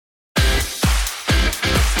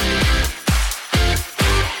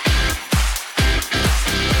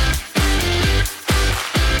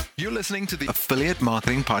listening to the Affiliate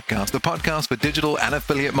Marketing Podcast, the podcast for digital and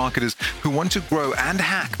affiliate marketers who want to grow and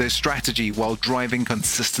hack their strategy while driving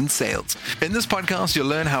consistent sales. In this podcast, you'll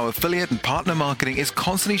learn how affiliate and partner marketing is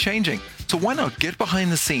constantly changing. So why not get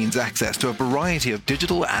behind the scenes access to a variety of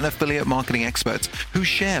digital and affiliate marketing experts who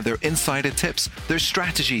share their insider tips, their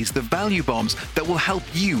strategies, the value bombs that will help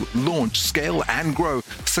you launch, scale, and grow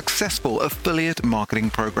successful affiliate marketing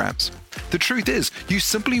programs. The truth is, you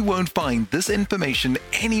simply won't find this information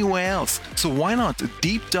anywhere else. So why not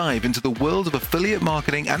deep dive into the world of affiliate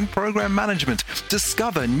marketing and program management,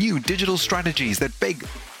 discover new digital strategies that big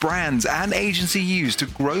brands and agencies use to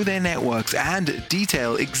grow their networks, and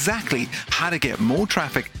detail exactly how to get more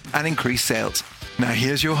traffic and increase sales. Now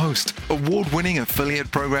here's your host, award-winning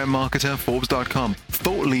affiliate program marketer, Forbes.com,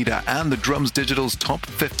 thought leader, and the Drums Digital's top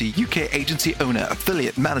 50 UK agency owner,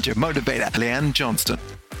 affiliate manager, motivator, Leanne Johnston.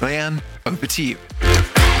 Leanne, over to you.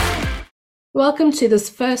 Welcome to this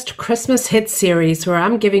first Christmas hit series where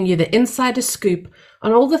I'm giving you the insider scoop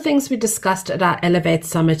on all the things we discussed at our Elevate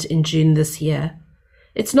Summit in June this year.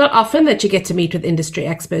 It's not often that you get to meet with industry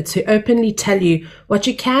experts who openly tell you what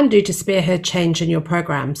you can do to spearhead change in your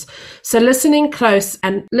programs. So listen in close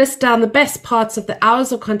and list down the best parts of the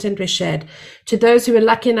hours of content we shared to those who were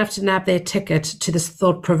lucky enough to nab their ticket to this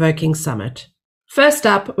thought-provoking summit. First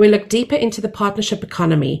up, we looked deeper into the partnership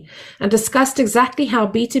economy and discussed exactly how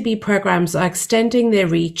B2B programs are extending their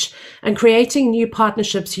reach and creating new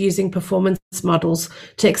partnerships using performance models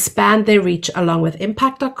to expand their reach, along with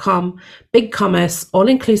Impact.com, BigCommerce,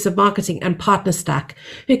 All-Inclusive Marketing, and PartnerStack,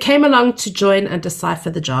 who came along to join and decipher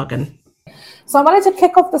the jargon. So I wanted to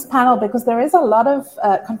kick off this panel because there is a lot of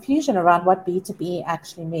confusion around what B2B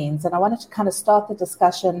actually means. And I wanted to kind of start the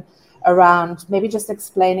discussion around maybe just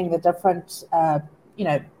explaining the different,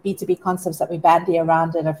 B2B concepts that we bandy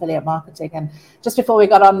around in affiliate marketing. And just before we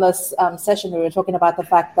got on this session, we were talking about the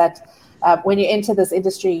fact that when you enter this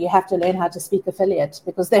industry, you have to learn how to speak affiliate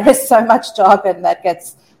because there is so much jargon that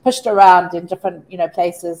gets pushed around in different,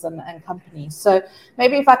 places and companies. So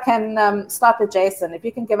maybe if I can start with Jason, if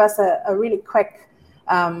you can give us a really quick,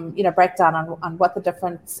 breakdown on what the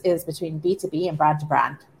difference is between B2B and brand to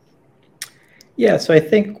brand. Yeah, so I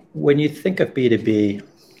think when you think of B2B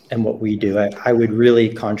and what we do, I would really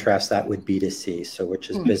contrast that with B2C, so which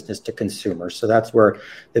is business to consumer. So that's where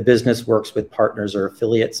the business works with partners or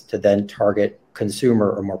affiliates to then target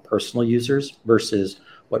consumer or more personal users versus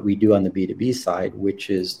what we do on the B2B side, which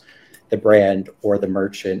is the brand or the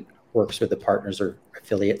merchant works with the partners or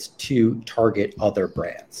affiliates to target other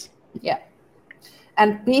brands. Yeah.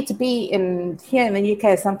 And B2B here in the UK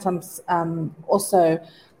is sometimes also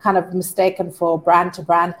kind of mistaken for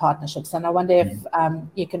brand-to-brand partnerships. And I wonder if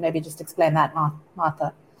you can maybe just explain that,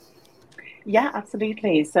 Martha. Yeah,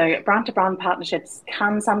 absolutely. So brand-to-brand partnerships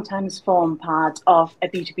can sometimes form part of a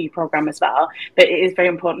B2B program as well, but it is very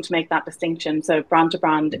important to make that distinction. So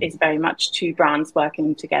brand-to-brand is very much two brands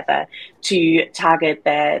working together to target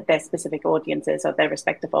their specific audiences or their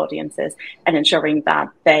respective audiences and ensuring that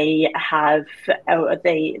they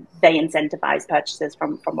incentivize purchases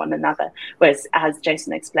from one another. Whereas, as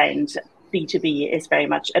Jason explained, B2B is very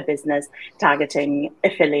much a business targeting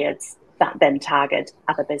affiliates that then target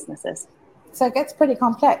other businesses. So it gets pretty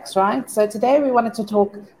complex, right? So today we wanted to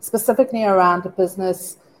talk specifically around the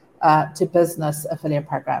business to business affiliate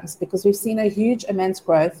programs because we've seen a huge, immense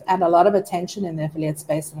growth and a lot of attention in the affiliate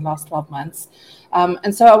space in the last 12 months.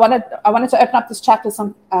 And so I wanted to open up this chat with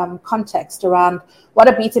some context around what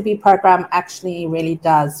a B2B program actually really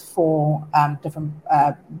does for different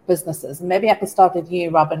businesses. And maybe I could start with you,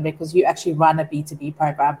 Robin, because you actually run a B2B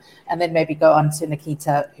program, and then maybe go on to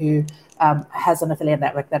Nikita, who has an affiliate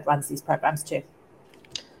network that runs these programs too.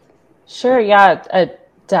 Sure, yeah,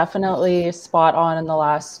 definitely spot on. In the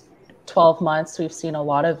last 12 months, we've seen a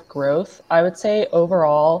lot of growth, I would say,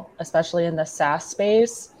 overall, especially in the SaaS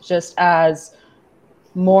space, just as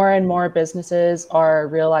more and more businesses are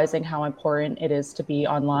realizing how important it is to be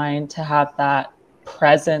online, to have that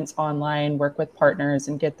presence online, work with partners,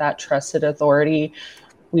 and get that trusted authority.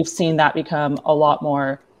 We've seen that become a lot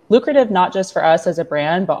more lucrative, not just for us as a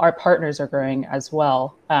brand, but our partners are growing as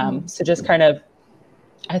well. So just kind of,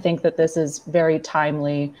 I think that this is very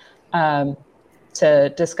timely to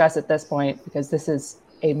discuss at this point, because this is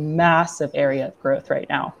a massive area of growth right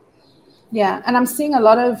now. Yeah, and I'm seeing a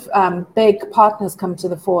lot of big partners come to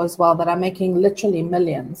the fore as well that are making literally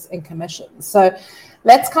millions in commissions. So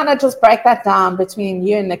let's kind of just break that down between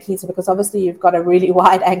you and Nikita, because obviously you've got a really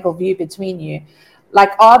wide angle view between you.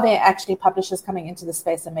 Like, are there actually publishers coming into the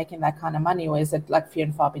space and making that kind of money, or is it like few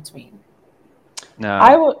and far between? No.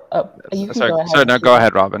 I would. Go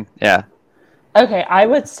ahead, Robin. Yeah. Okay, I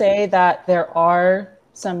would say that there are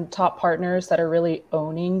some top partners that are really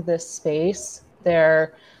owning this space.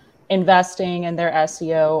 They're investing in their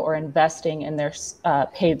SEO or investing in their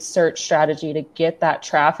paid search strategy to get that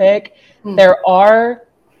traffic. There are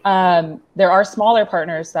smaller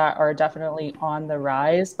partners that are definitely on the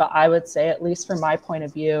rise, but I would say, at least from my point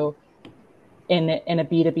of view, in a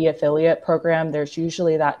B2B affiliate program, there's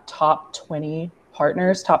usually that top 20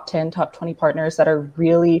 partners, top 10, top 20 partners that are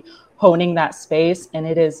really honing that space. And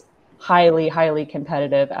it is highly, highly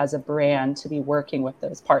competitive as a brand to be working with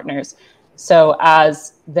those partners. So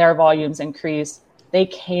as their volumes increase, they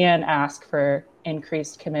can ask for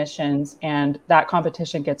increased commissions, and that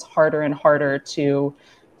competition gets harder and harder to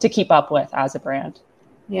keep up with as a brand.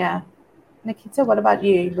 Yeah. Nikita, what about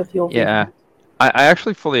you with your view? Yeah, I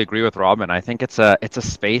actually fully agree with Robin. I think it's a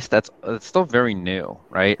space that's still very new,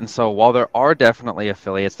 right? And so while there are definitely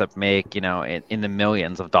affiliates that make, in the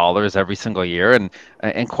millions of dollars every single year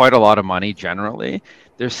and quite a lot of money generally,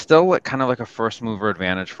 there's still kind of like a first mover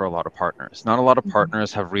advantage for a lot of partners. Not a lot of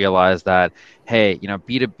partners have realized that, hey,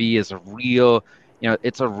 B2B is a real,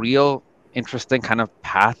 it's a real interesting kind of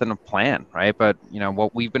path and a plan, right? But,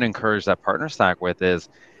 what we've been encouraged at PartnerStack with is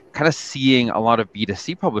kind of seeing a lot of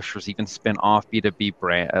B2C publishers even spin off B2B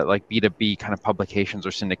brand, like B2B kind of publications or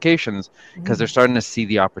syndications, because they're starting to see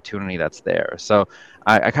the opportunity that's there. So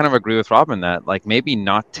I kind of agree with Robin that like maybe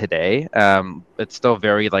not today. It's still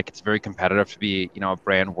it's very competitive to be, a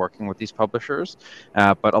brand working with these publishers.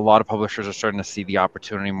 But a lot of publishers are starting to see the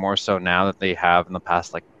opportunity more so now that they have in the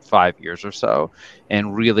past 5 years or so,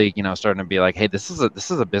 and really, starting to be like, hey, this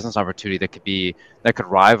is a business opportunity that could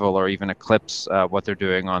rival or even eclipse what they're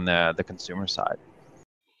doing on the consumer side.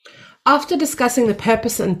 After discussing the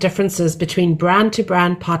purpose and differences between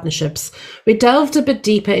brand-to-brand partnerships, we delved a bit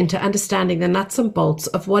deeper into understanding the nuts and bolts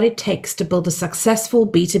of what it takes to build a successful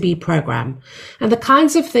B2B program and the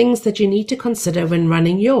kinds of things that you need to consider when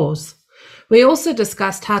running yours. We also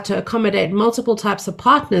discussed how to accommodate multiple types of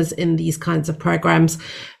partners in these kinds of programs,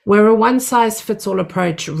 where a one-size-fits-all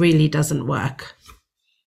approach really doesn't work.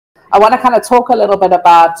 I want to kind of talk a little bit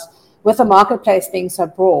about, with the marketplace being so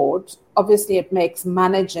broad, obviously it makes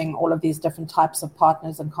managing all of these different types of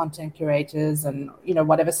partners and content curators and,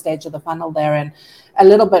 whatever stage of the funnel they're in, a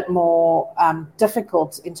little bit more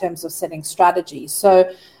difficult in terms of setting strategy.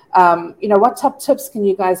 So, what top tips can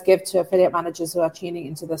you guys give to affiliate managers who are tuning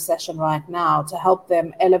into the session right now to help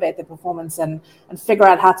them elevate their performance and figure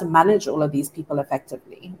out how to manage all of these people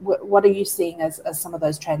effectively? What are you seeing as some of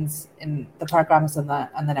those trends in the programs and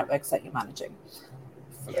the networks that you're managing?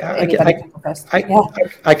 Yeah, I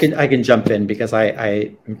can jump in because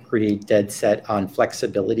I am pretty dead set on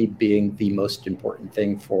flexibility being the most important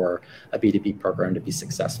thing for a B2B program to be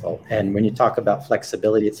successful. And when you talk about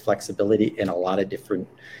flexibility, it's flexibility in a lot of different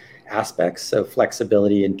aspects. So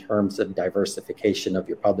flexibility in terms of diversification of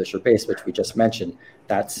your publisher base, which we just mentioned,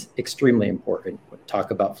 that's extremely important. We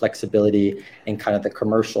talk about flexibility in kind of the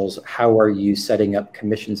commercials. How are you setting up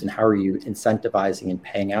commissions and how are you incentivizing and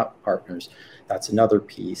paying out partners? That's another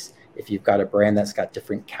piece. If you've got a brand that's got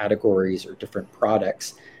different categories or different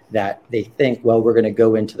products that they think, well, we're going to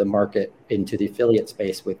go into the market, into the affiliate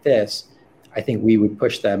space with this, I think we would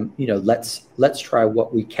push them, let's try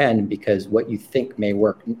what we can, because what you think may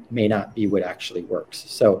work may not be what actually works.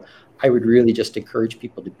 So I would really just encourage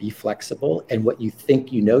people to be flexible, and what you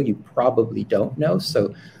think you probably don't know.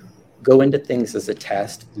 So go into things as a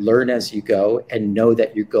test, learn as you go, and know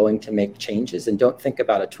that you're going to make changes. And don't think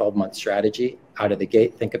about a 12-month strategy out of the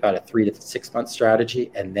gate. Think about a 3 to 6 month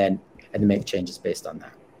strategy, and then make changes based on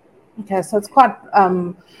that. Okay, so it's quite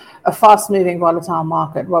a fast-moving, volatile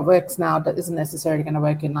market. What works now isn't necessarily going to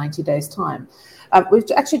work in 90 days' time. We've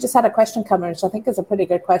actually just had a question come in, which I think is a pretty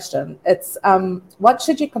good question. It's what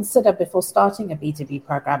should you consider before starting a B2B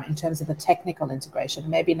program in terms of the technical integration?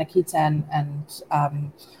 Maybe Nikita and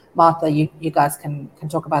Martha, you guys can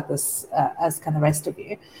talk about this as can the rest of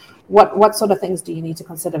you. What sort of things do you need to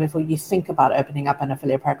consider before you think about opening up an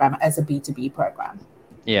affiliate program as a B2B program?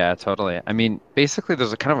 Yeah, totally. I mean, basically,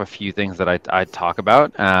 there's a kind of a few things that I talk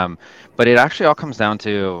about, but it actually all comes down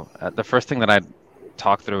to the first thing that I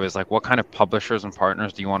talk through is what kind of publishers and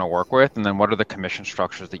partners do you want to work with, and then what are the commission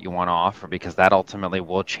structures that you want to offer, because that ultimately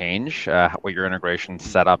will change what your integration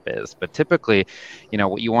setup is. But typically,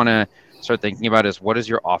 what you want to start thinking about is, what is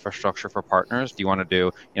your offer structure for partners? Do you want to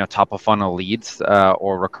do, top of funnel leads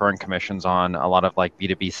or recurring commissions on a lot of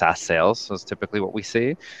B2B SaaS sales? So it's typically what we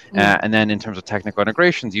see. And then in terms of technical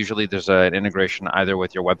integrations, usually there's an integration either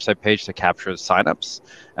with your website page to capture signups,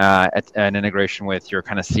 an integration with your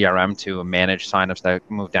kind of CRM to manage signups that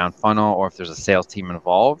move down funnel, or if there's a sales team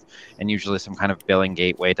involved, and usually some kind of billing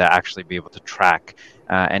gateway to actually be able to track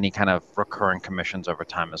any kind of recurring commissions over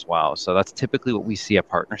time as well. So that's typically what we see at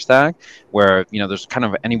PartnerStack, where there's kind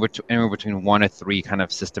of anywhere between 1 to 3 kind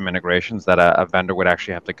of system integrations that a vendor would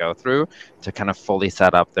actually have to go through to kind of fully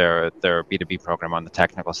set up their B2B program on the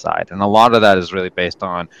technical side. And a lot of that is really based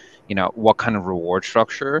on what kind of reward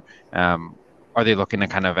structure are they looking to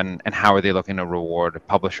kind of, and how are they looking to reward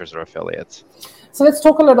publishers or affiliates? So let's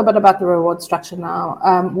talk a little bit about the reward structure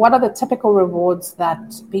now. What are the typical rewards that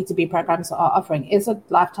B2B programs are offering? Is it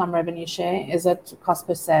lifetime revenue share? Is it cost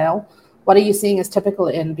per sale? What are you seeing as typical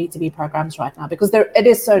in B2B programs right now? Because it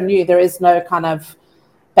is so new, there is no kind of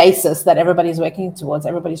basis that everybody's working towards.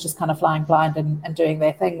 Everybody's just kind of flying blind and doing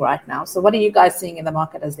their thing right now. So what are you guys seeing in the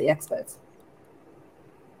market as the experts?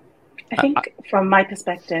 I think from my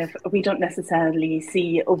perspective, we don't necessarily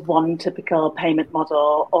see one typical payment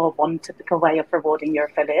model or one typical way of rewarding your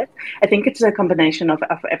affiliate. I think it's a combination of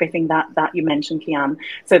everything that you mentioned, Kian.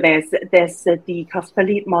 So there's the cost per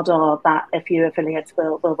lead model that a few affiliates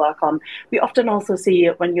will work on. We often also see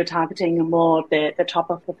when you're targeting more the top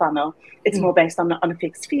of the funnel, it's more based on a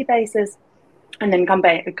fixed fee basis. And then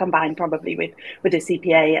combine probably with a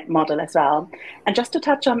CPA model as well. And just to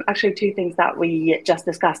touch on actually 2 things that we just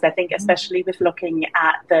discussed, I think especially with looking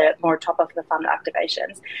at the more top of the funnel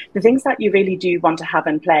activations, the things that you really do want to have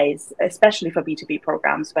in place, especially for B2B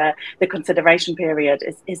programs where the consideration period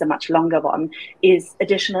is a much longer one, is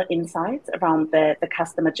additional insights around the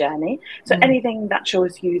customer journey. So anything that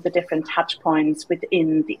shows you the different touch points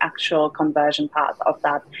within the actual conversion path of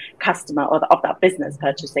that customer or of that business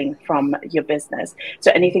purchasing from your business.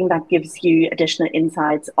 So anything that gives you additional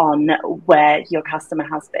insights on where your customer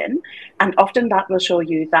has been. And often that will show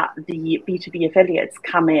you that the B2B affiliates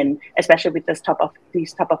come in, especially with these top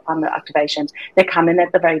of funnel activations, they come in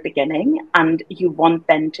at the very beginning, and you want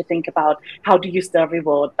them to think about how do you still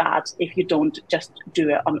reward that if you don't just do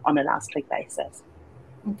it on a last click basis.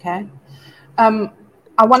 Okay.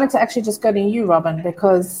 I wanted to actually just go to you, Robin,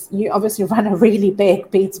 because you obviously run a really big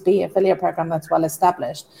B2B affiliate program that's well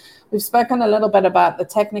established. We've spoken a little bit about the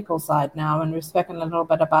technical side now, and we've spoken a little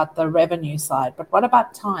bit about the revenue side. But what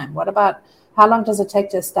about time? What about how long does it take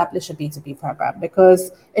to establish a B2B program?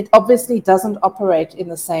 Because it obviously doesn't operate in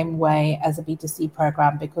the same way as a B2C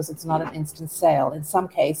program because it's not an instant sale. In some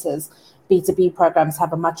cases, B2B programs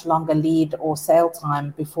have a much longer lead or sale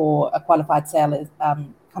time before a qualified sale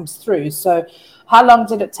comes through. So how long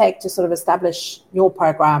did it take to sort of establish your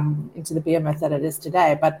program into the behemoth that it is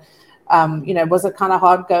today? But was it kind of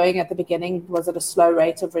hard going at the beginning? Was it a slow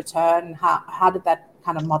rate of return? How did that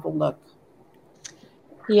kind of model look?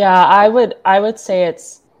 Yeah, I would say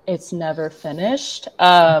it's never finished.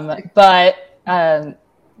 But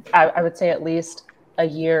I would say at least a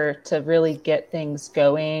year to really get things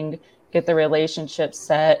going, get the relationship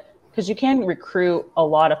set, because you can recruit a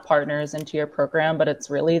lot of partners into your program, but it's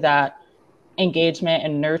really that engagement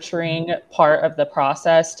and nurturing part of the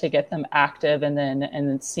process to get them active and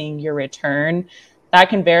then seeing your return. That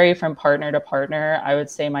can vary from partner to partner. I would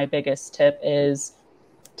say my biggest tip is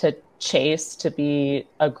to chase, to be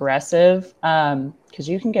aggressive, because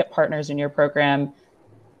you can get partners in your program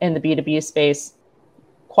in the B2B space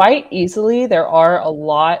quite easily. There are a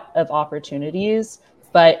lot of opportunities,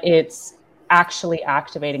 but it's actually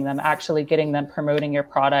activating them, actually getting them promoting your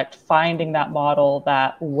product, finding that model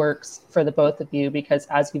that works for the both of you. Because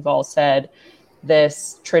as you've all said,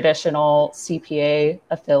 this traditional CPA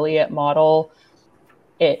affiliate model,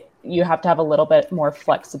 you have to have a little bit more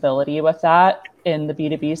flexibility with that in the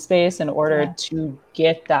B2B space in order to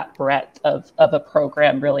get that breadth of a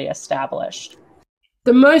program really established.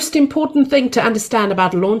 The most important thing to understand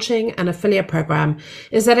about launching an affiliate program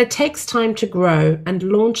is that it takes time to grow and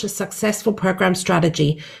launch a successful program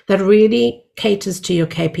strategy that really caters to your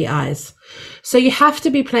KPIs. So you have to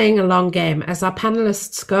be playing a long game, as our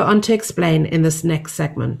panelists go on to explain in this next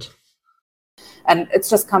segment. And it's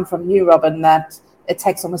just come from you, Robin, that it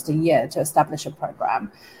takes almost a year to establish a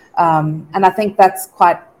program. And I think that's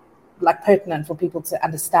quite pertinent for people to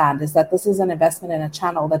understand, is that this is an investment in a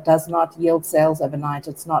channel that does not yield sales overnight.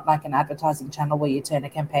 It's not like an advertising channel where you turn a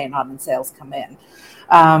campaign on and sales come in.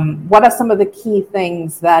 What are some of the key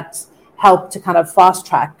things that help to kind of fast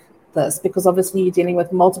track this? Because obviously you're dealing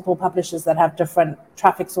with multiple publishers that have different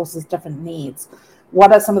traffic sources, different needs.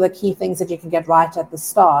 What are some of the key things that you can get right at the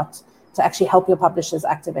start to actually help your publishers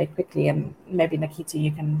activate quickly? And maybe Nikita,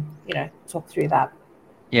 you can talk through that.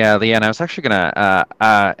 Yeah, Leanne, I was actually going to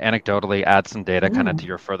anecdotally add some data kind of to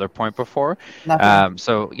your further point before.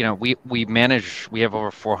 So, we have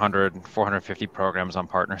over 450 programs on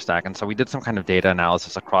PartnerStack. And so we did some kind of data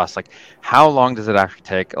analysis across like how long does it actually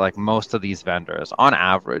take like most of these vendors. On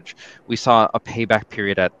average, we saw a payback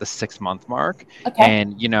period at the 6-month mark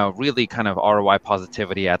and, really kind of ROI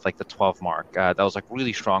positivity at like the 12 mark. That was like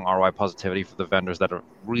really strong ROI positivity for the vendors that have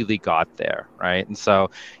really got there, right? And so,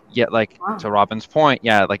 to Robin's point,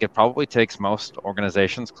 like it probably takes most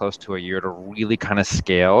organizations close to a year to really kind of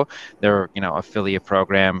scale their, affiliate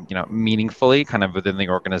program, meaningfully kind of within the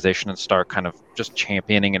organization and start kind of just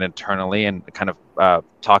championing it internally and kind of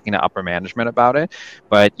talking to upper management about it.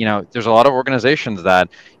 But, there's a lot of organizations that,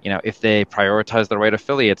 if they prioritize the right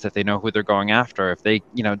affiliates, if they know who they're going after, if they,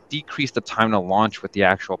 decrease the time to launch with the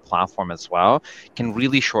actual platform as well, can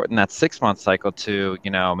really shorten that 6-month cycle to,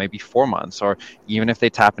 maybe 4 months. Or even if they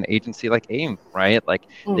tap an agency like AIM, right? Like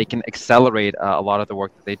they can accelerate a lot of the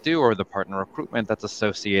work that they do or the partner recruitment that's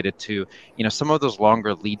associated to, some of those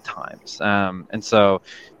longer lead times. And so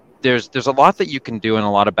there's a lot that you can do and a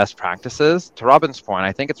lot of best practices. To Robin's point,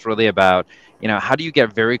 I think it's really about, how do you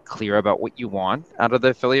get very clear about what you want out of the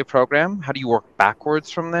affiliate program? How do you work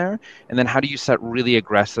backwards from there? And then how do you set really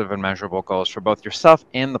aggressive and measurable goals for both yourself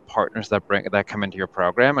and the partners that come into your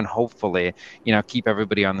program, and hopefully, keep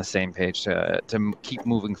everybody on the same page to keep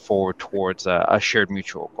moving forward towards a shared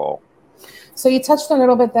mutual goal. So you touched a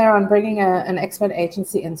little bit there on bringing an expert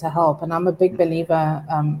agency in to help, and I'm a big believer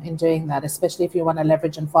in doing that, especially if you want to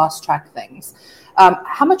leverage and fast track things.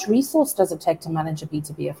 How much resource does it take to manage a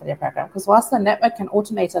B2B affiliate program? Because whilst the network can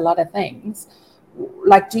automate a lot of things,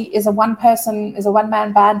 like is a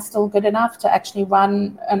one-man band still good enough to actually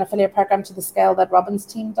run an affiliate program to the scale that Robin's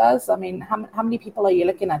team does? I mean, how many people are you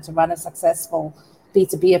looking at to run a successful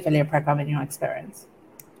B2B affiliate program in your experience?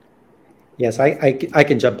 Yes, I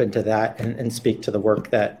can jump into that and speak to the work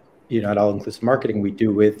that, at All Inclusive Marketing we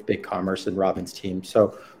do with BigCommerce and Robin's team.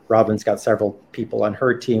 So Robin's got several people on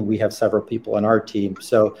her team. We have several people on our team.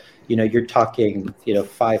 So, you're talking,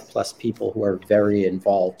 5+ people who are very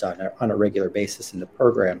involved on a regular basis in the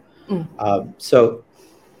program. So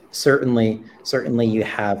certainly you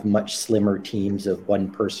have much slimmer teams of one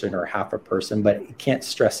person or half a person, but you can't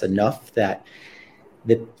stress enough that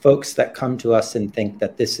the folks that come to us and think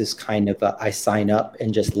that this is kind of I sign up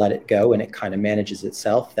and just let it go and it kind of manages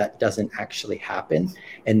itself, that doesn't actually happen.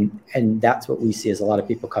 And that's what we see as a lot of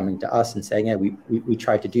people coming to us and saying, we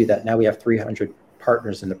tried to do that. Now we have 300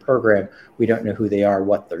 partners in the program. We don't know who they are,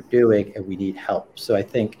 what they're doing, and we need help. So I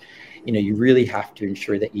think, you really have to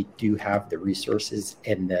ensure that you do have the resources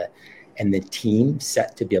and the team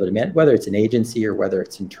set to be able to manage, whether it's an agency or whether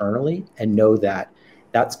it's internally, and know that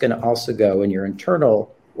that's going to also go in your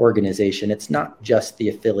internal organization. It's not just the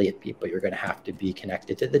affiliate people. You're going to have to be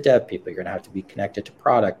connected to the dev people. You're going to have to be connected to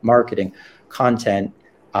product, marketing, content.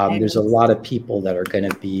 There's a lot of people that are going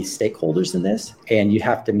to be stakeholders in this, and you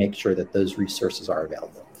have to make sure that those resources are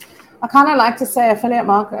available. I kind of like to say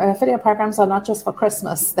affiliate programs are not just for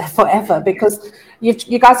Christmas, they're forever, because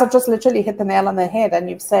you guys have just literally hit the nail on the head, and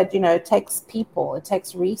you've said, it takes people, it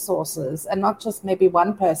takes resources, and not just maybe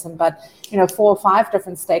one person, but, 4 or 5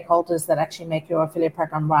 different stakeholders that actually make your affiliate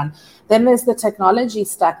program run. Then there's the technology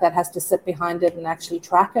stack that has to sit behind it and actually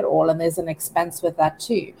track it all, and there's an expense with that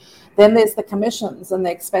too. Then there's the commissions and the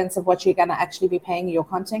expense of what you're going to actually be paying your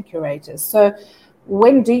content curators. So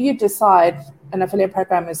when do you decide an affiliate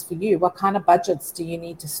program is for you? What kind of budgets do you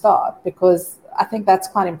need to start? Because I think that's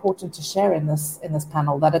quite important to share in this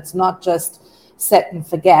panel, that it's not just set and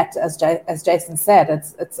forget, as Jason said.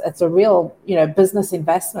 It's a real business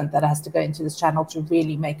investment that has to go into this channel to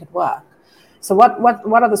really make it work. So what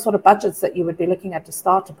are the sort of budgets that you would be looking at to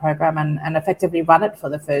start a program and effectively run it for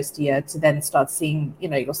the first year, to then start seeing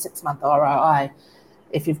your 6-month ROI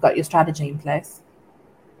if you've got your strategy in place?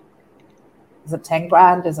 Is it 10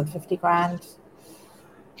 grand? Is it 50 grand?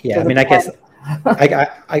 Yeah, I mean, I guess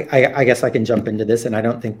I can jump into this, and I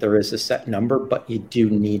don't think there is a set number, but you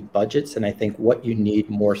do need budgets. And I think what you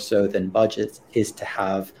need more so than budgets is to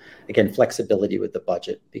have, again, flexibility with the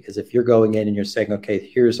budget. Because if you're going in and you're saying, okay,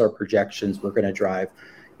 here's our projections, we're going to drive,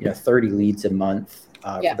 30 leads a month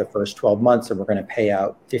for the first 12 months, and we're going to pay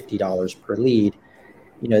out $50 per lead,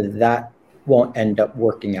 that won't end up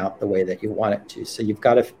working out the way that you want it to. So you've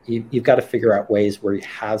got to figure out ways where you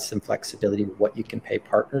have some flexibility with what you can pay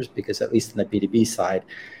partners, because at least in the B2B side,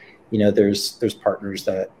 there's partners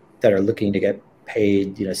that are looking to get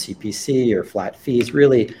paid, CPC or flat fees.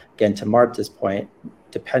 Really, again, to Marta's point,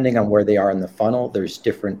 depending on where they are in the funnel, there's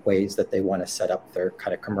different ways that they want to set up their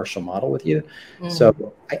kind of commercial model with you.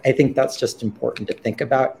 So I think that's just important to think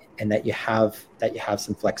about, and that you have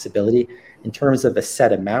some flexibility in terms of a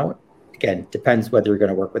set amount. Again, depends whether you're going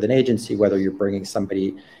to work with an agency, whether you're bringing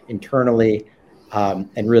somebody internally,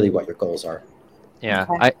 and really what your goals are. Yeah,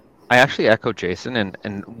 okay. I actually echo Jason,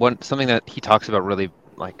 and something that he talks about really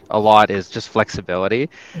like a lot is just flexibility.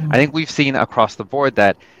 I think we've seen across the board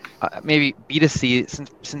that maybe B2C,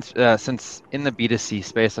 since in the B2C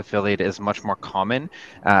space, affiliate is much more common.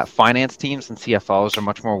 Finance teams and CFOs are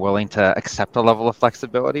much more willing to accept a level of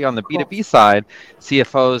flexibility. On the B2B side,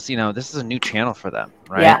 CFOs, this is a new channel for them,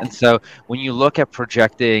 right? Yeah. And so when you look at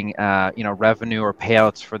projecting, revenue or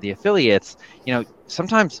payouts for the affiliates,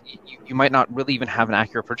 sometimes you might not really even have an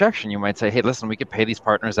accurate projection. You might say, hey, listen, we could pay these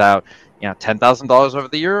partners out, $10,000 over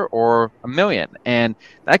the year or $1 million. And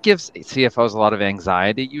that gives CFOs a lot of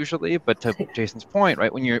anxiety usually. But to Jason's point,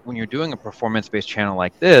 right, when you're doing a performance-based channel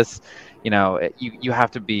like this, you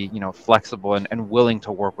have to be, flexible and willing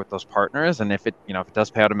to work with those partners. And if it does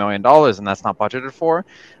pay out $1 million and that's not budgeted for,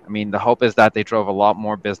 the hope is that they drove a lot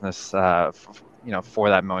more business, for that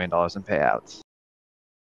 $1 million in payouts.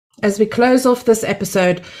 As we close off this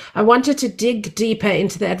episode, I wanted to dig deeper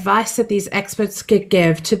into the advice that these experts could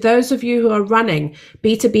give to those of you who are running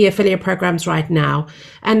B2B affiliate programs right now.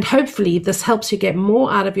 And hopefully this helps you get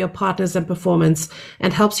more out of your partners and performance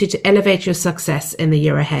and helps you to elevate your success in the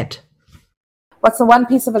year ahead. What's the one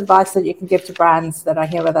piece of advice that you can give to brands that are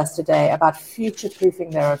here with us today about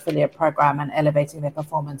future-proofing their affiliate program and elevating their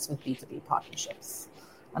performance with B2B partnerships?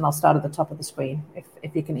 And I'll start at the top of the screen.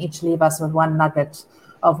 If you can each leave us with one nugget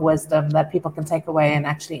of wisdom that people can take away and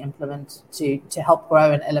actually implement to help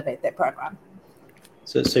grow and elevate their program.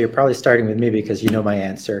 So you're probably starting with me because you know my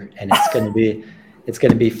answer, and it's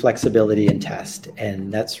going to be flexibility and test,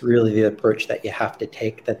 and that's really the approach that you have to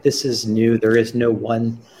take. That this is new. There is no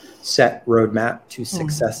one set roadmap to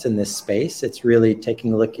success in this space. It's really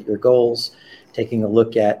taking a look at your goals, taking a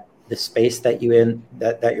look at the space that you're in,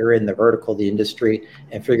 the vertical, the industry,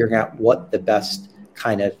 and figuring out what the best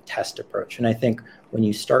kind of test approach. And I think when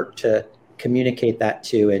you start to communicate that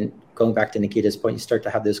to, and going back to Nikita's point, you start to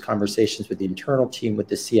have those conversations with the internal team, with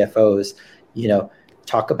the CFOs,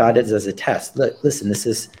 talk about it as a test. Listen, this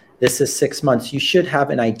is 6 months. You should have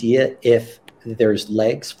an idea if there's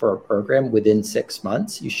legs for a program within 6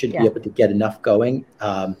 months. You should be able to get enough going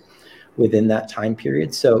within that time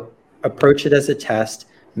period. So approach it as a test,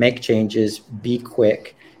 make changes, be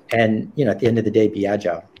quick, and at the end of the day, be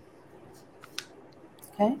agile.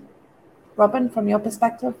 Okay. Robin, from your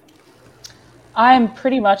perspective? I'm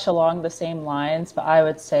pretty much along the same lines, but I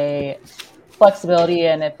would say flexibility,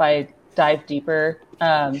 and if I dive deeper,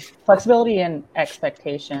 flexibility and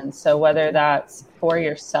expectations. So whether that's for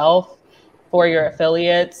yourself, for your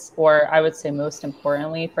affiliates, or I would say most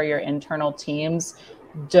importantly for your internal teams,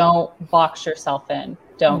 don't box yoururself in.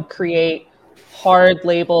 Don't create hard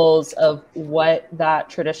labels of what that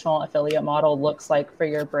traditional affiliate model looks like for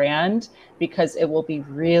your brand, because it will be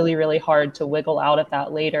really, really hard to wiggle out of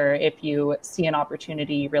that later if you see an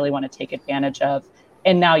opportunity you really want to take advantage of.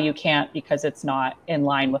 And now you can't because it's not in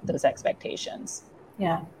line with those expectations.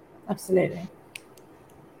 Yeah, absolutely.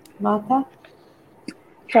 Martha?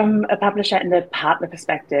 From a publisher and a partner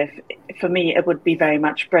perspective, for me, it would be very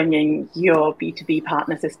much bringing your B2B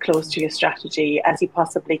partners as close to your strategy as you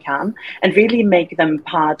possibly can and really make them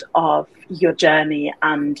part of your journey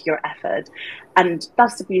and your effort. And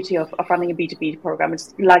that's the beauty of running a B2B program.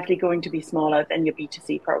 It's likely going to be smaller than your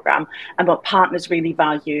B2C program. And what partners really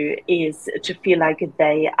value is to feel like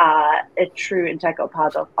they are a true integral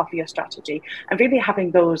part of your strategy, and really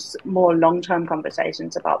having those more long-term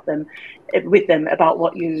conversations with them about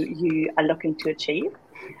what you are looking to achieve.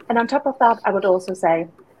 And on top of that, I would also say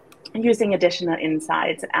using additional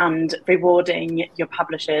insights and rewarding your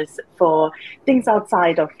publishers for things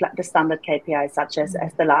outside of the standard KPIs, such as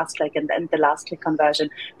the last click and the last click conversion,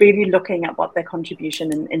 really looking at what their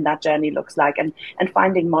contribution in that journey looks like, and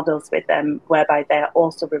finding models with them whereby they're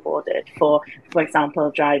also rewarded for example,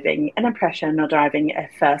 driving an impression or driving a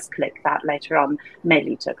first click that later on may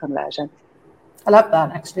lead to a conversion. I love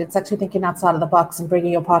that, actually. It's actually thinking outside of the box and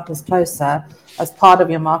bringing your partners closer as part of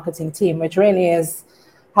your marketing team, which really is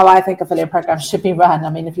how I think affiliate programs should be run. I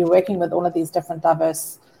mean, if you're working with all of these different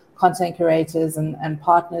diverse content curators and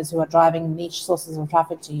partners who are driving niche sources of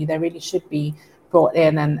traffic to you, they really should be brought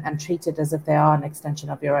in and treated as if they are an extension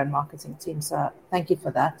of your own marketing team. So thank you for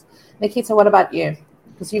that. Nikita, what about you?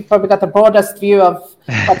 Because you've probably got the broadest view of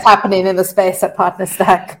what's happening in the space at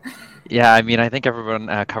PartnerStack. Yeah, I mean, I think everyone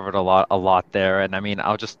covered a lot there, and I mean,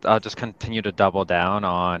 I'll just continue to double down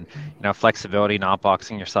on, flexibility, not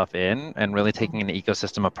boxing yourself in, and really taking an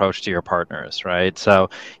ecosystem approach to your partners, right? So,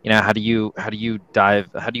 how do you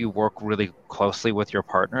work really closely with your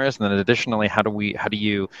partners, and then additionally, how do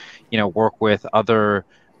you, work with other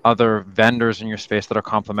vendors in your space that are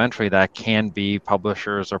complementary that can be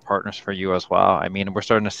publishers or partners for you as well. I mean, we're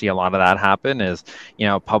starting to see a lot of that happen is,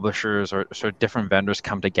 publishers or sort of different vendors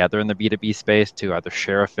come together in the B2B space to either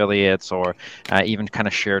share affiliates or even kind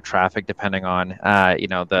of share traffic depending on,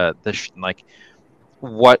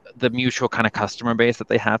 what the mutual kind of customer base that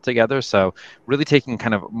they have together. So really taking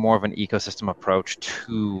kind of more of an ecosystem approach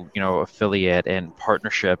to, affiliate and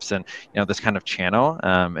partnerships and, this kind of channel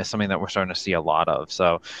is something that we're starting to see a lot of.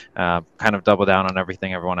 So kind of double down on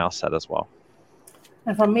everything everyone else said as well.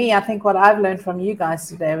 And for me, I think what I've learned from you guys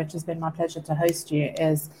today, which has been my pleasure to host you,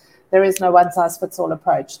 is there is no one-size-fits-all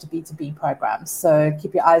approach to B2B programs. So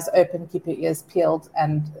keep your eyes open, keep your ears peeled,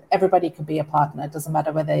 and everybody can be a partner. It doesn't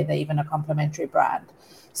matter whether they're even a complementary brand.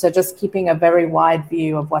 So just keeping a very wide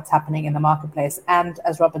view of what's happening in the marketplace. And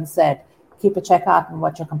as Robin said, keep a check out on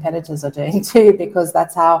what your competitors are doing too, because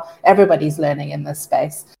that's how everybody's learning in this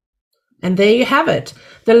space. And there you have it,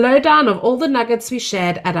 the lowdown of all the nuggets we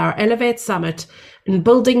shared at our Elevate Summit in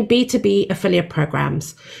building B2B affiliate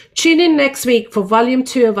programs. Tune in next week for volume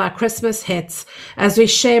 2 of our Christmas hits as we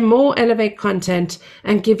share more Elevate content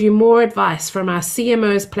and give you more advice from our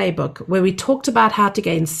CMO's playbook, where we talked about how to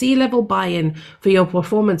gain C-level buy-in for your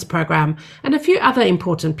performance program and a few other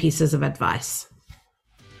important pieces of advice.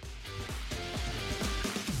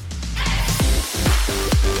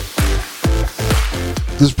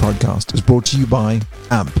 This podcast is brought to you by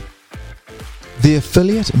AMP. The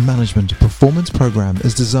Affiliate Management Performance Program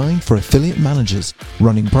is designed for affiliate managers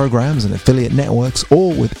running programs and affiliate networks,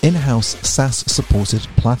 or with in-house SaaS-supported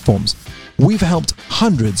platforms. We've helped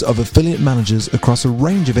hundreds of affiliate managers across a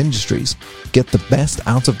range of industries get the best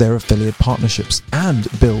out of their affiliate partnerships and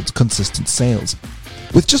build consistent sales.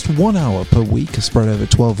 With just 1 hour per week spread over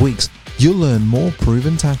 12 weeks, you'll learn more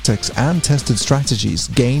proven tactics and tested strategies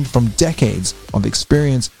gained from decades of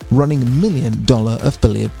experience running $1 million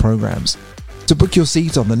affiliate programs. To book your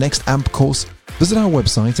seat on the next AMP course, visit our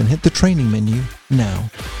website and hit the training menu now.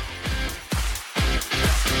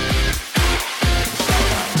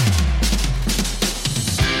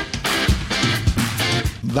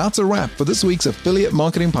 That's a wrap for this week's Affiliate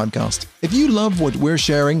Marketing Podcast. If you love what we're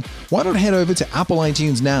sharing, why not head over to Apple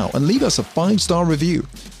iTunes now and leave us a 5-star review?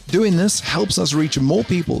 Doing this helps us reach more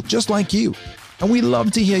people just like you. And we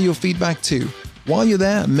love to hear your feedback too. While you're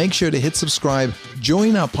there, make sure to hit subscribe,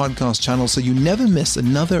 join our podcast channel so you never miss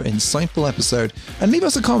another insightful episode, and leave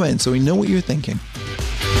us a comment so we know what you're thinking.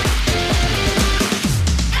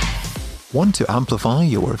 Want to amplify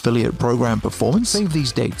your affiliate program performance? Save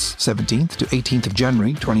these dates, 17th to 18th of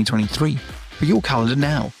January 2023, for your calendar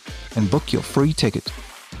now, and book your free ticket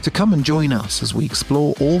to come and join us as we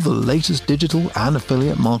explore all the latest digital and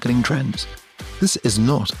affiliate marketing trends. This is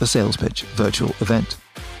not a sales pitch virtual event,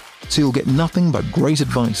 so you'll get nothing but great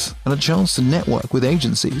advice and a chance to network with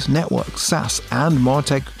agencies, networks, SaaS, and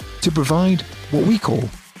MarTech to provide what we call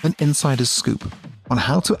an insider's scoop on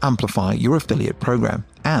how to amplify your affiliate program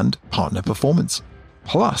and partner performance.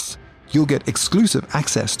 Plus, you'll get exclusive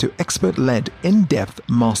access to expert-led in-depth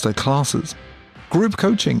master classes, group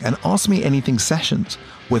coaching, and Ask Me Anything sessions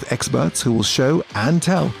with experts who will show and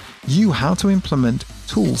tell you how to implement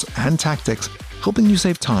tools and tactics, helping you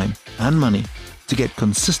save time and money to get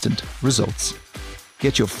consistent results.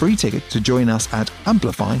 Get your free ticket to join us at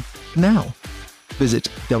Amplify now. Visit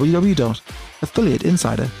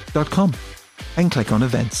www.affiliateinsider.com and click on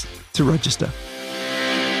events to register.